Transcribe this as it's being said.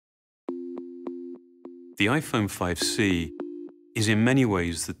The iPhone 5C is in many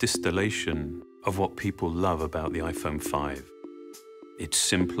ways the distillation of what people love about the iPhone 5. It's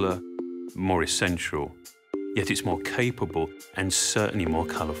simpler, more essential, yet it's more capable and certainly more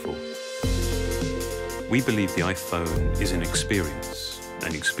colorful. We believe the iPhone is an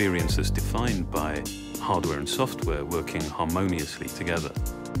experience that's defined by hardware and software working harmoniously together.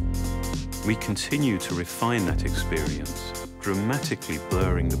 We continue to refine that experience, dramatically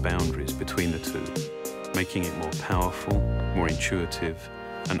blurring the boundaries between the two, making it more powerful, more intuitive,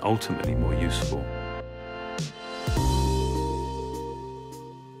 and ultimately more useful.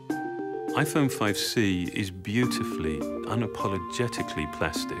 iPhone 5C is beautifully, unapologetically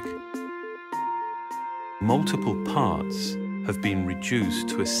plastic. Multiple parts have been reduced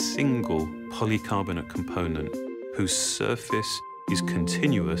to a single polycarbonate component whose surface is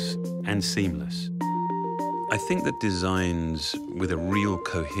continuous and seamless. I think that designs with a real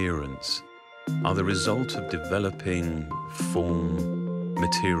coherence are the result of developing form,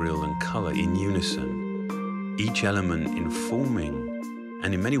 material, and color in unison, each element informing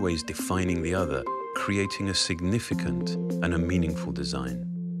and in many ways defining the other, creating a significant and a meaningful design.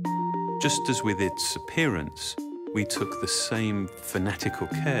 Just as with its appearance, we took the same fanatical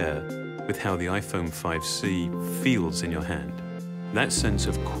care with how the iPhone 5C feels in your hand. That sense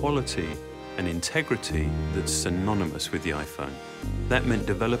of quality and integrity that's synonymous with the iPhone. That meant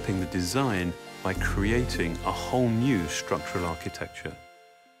developing the design by creating a whole new structural architecture.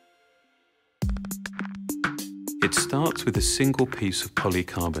 It starts with a single piece of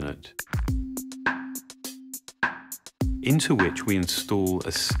polycarbonate, into which we install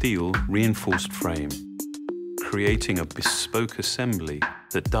a steel reinforced frame, creating a bespoke assembly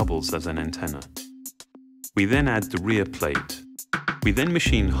that doubles as an antenna. We then add the rear plate. We then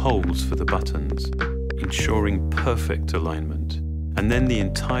machine holes for the buttons, ensuring perfect alignment. And then the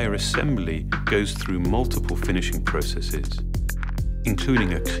entire assembly goes through multiple finishing processes,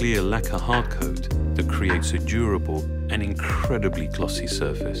 including a clear lacquer hardcoat that creates a durable and incredibly glossy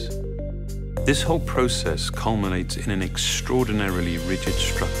surface. This whole process culminates in an extraordinarily rigid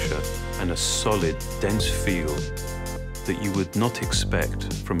structure and a solid, dense feel that you would not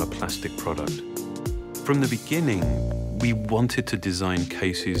expect from a plastic product. From the beginning, we wanted to design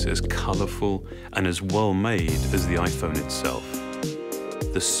cases as colorful and as well-made as the iPhone itself.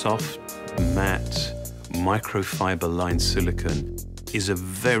 The soft, matte, microfiber-lined silicone is a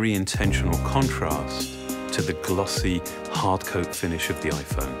very intentional contrast to the glossy, hardcoat finish of the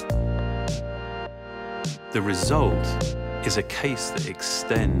iPhone. The result is a case that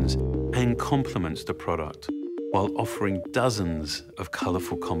extends and complements the product while offering dozens of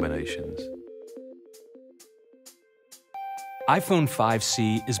colorful combinations. iPhone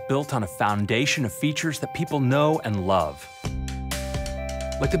 5C is built on a foundation of features that people know and love.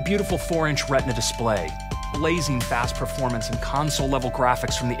 Like the beautiful 4-inch Retina display, blazing fast performance and console-level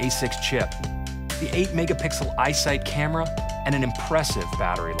graphics from the A6 chip, the 8-megapixel iSight camera, and an impressive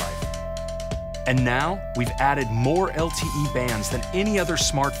battery life. And now, we've added more LTE bands than any other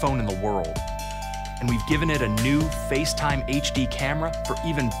smartphone in the world. And we've given it a new FaceTime HD camera for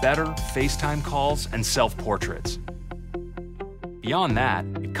even better FaceTime calls and self-portraits. Beyond that,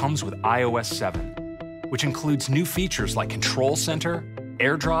 it comes with iOS 7, which includes new features like Control Center,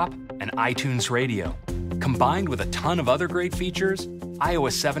 AirDrop, and iTunes Radio. Combined with a ton of other great features,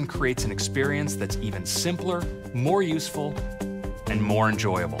 iOS 7 creates an experience that's even simpler, more useful, and more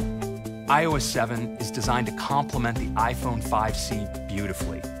enjoyable. iOS 7 is designed to complement the iPhone 5C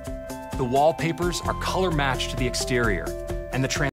beautifully. The wallpapers are color-matched to the exterior, and the